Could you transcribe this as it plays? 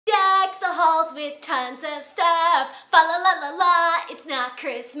halls with tons of stuff. Fa la la la la, it's not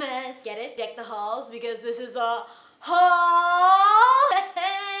Christmas. Get it? Deck the halls because this is a haul.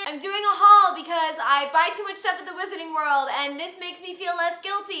 I'm doing a haul because I buy too much stuff at the Wizarding World and this makes me feel less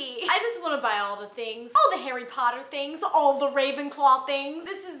guilty. I just want to buy all the things. All the Harry Potter things, all the Ravenclaw things.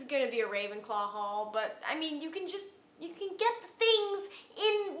 This is gonna be a Ravenclaw haul, but I mean, you can get the things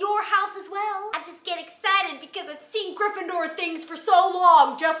in your house as well. I just get excited because I've seen Gryffindor things for so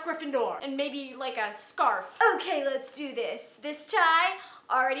long, just Gryffindor. And maybe like a scarf. Okay, let's do this. This tie,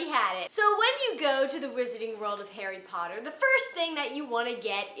 already had it. So when you go to the Wizarding World of Harry Potter, the first thing that you want to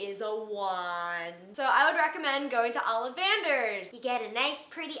get is a wand. So I would recommend going to Ollivander's. You get a nice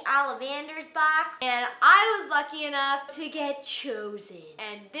pretty Ollivander's box, and I was lucky enough to get chosen.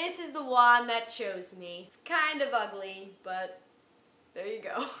 And this is the wand that chose me. It's kind of ugly, but there you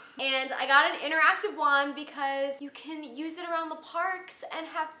go. And I got an interactive wand because you can use it around the parks and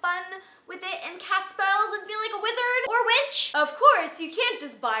have fun with it and cast spells and feel like a wizard or witch. Of course, you can't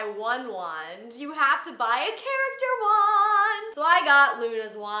just buy one wand. You have to buy a character wand. So I got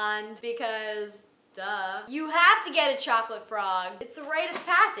Luna's wand because duh. You have to get a chocolate frog. It's a rite of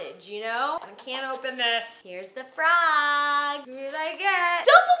passage, you know? I can't open this. Here's the frog. Who did I get?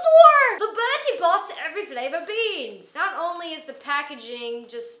 Dumbledore! The Bertie bots every flavor beans. Not only is the packaging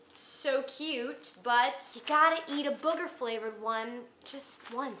just so cute, but you gotta eat a booger flavored one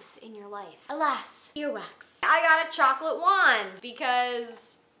just once in your life. Alas, earwax. I got a chocolate wand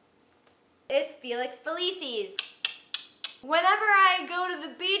because it's Felix Felicis. Whenever I go to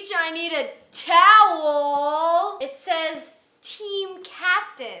the beach, I need a towel. It says team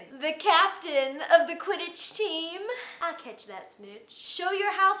captain, the captain of the Quidditch team. I'll catch that snitch. Show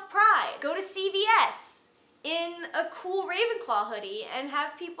your house pride. Go to CVS in a cool Ravenclaw hoodie and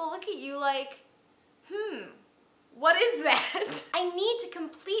have people look at you like, what is that? I need to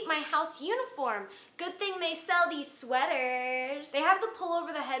complete my house uniform. Good thing they sell these sweaters. They have the pull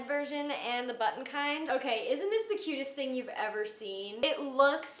over the head version and the button kind. Okay, isn't this the cutest thing you've ever seen? It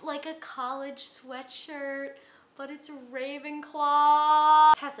looks like a college sweatshirt, but it's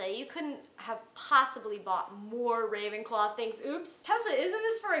Ravenclaw. Tessa, you couldn't have possibly bought more Ravenclaw things. Oops. Tessa, isn't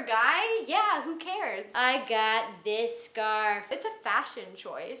this for a guy? Yeah, who cares? I got this scarf. It's a fashion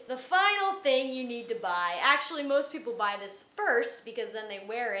choice. The final thing you need to buy, actually most people buy this first because then they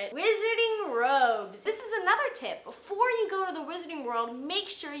wear it, Wizarding robes. This is another tip. Before you go to the Wizarding World, make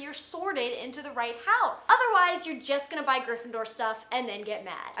sure you're sorted into the right house. Otherwise, you're just gonna buy Gryffindor stuff and then get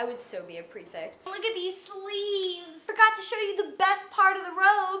mad. I would so be a prefect. Look at these sleeves. Forgot to show you the best part of the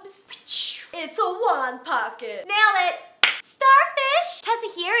robes. It's a wand pocket. Nailed it. Starfish!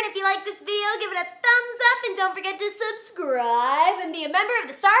 Tessa here, and if you like this video, give it a thumbs up and don't forget to subscribe and be a member of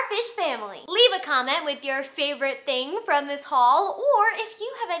the Starfish family. Leave a comment with your favorite thing from this haul, or if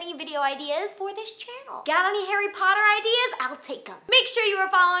you have any video ideas for this channel. Got any Harry Potter ideas? I'll take them. Make sure you are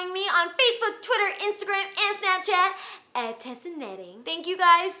following me on Facebook, Twitter, Instagram, and Snapchat at Tessa Netting. Thank you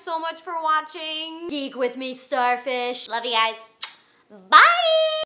guys so much for watching. Geek with me, Starfish. Love you guys. Bye!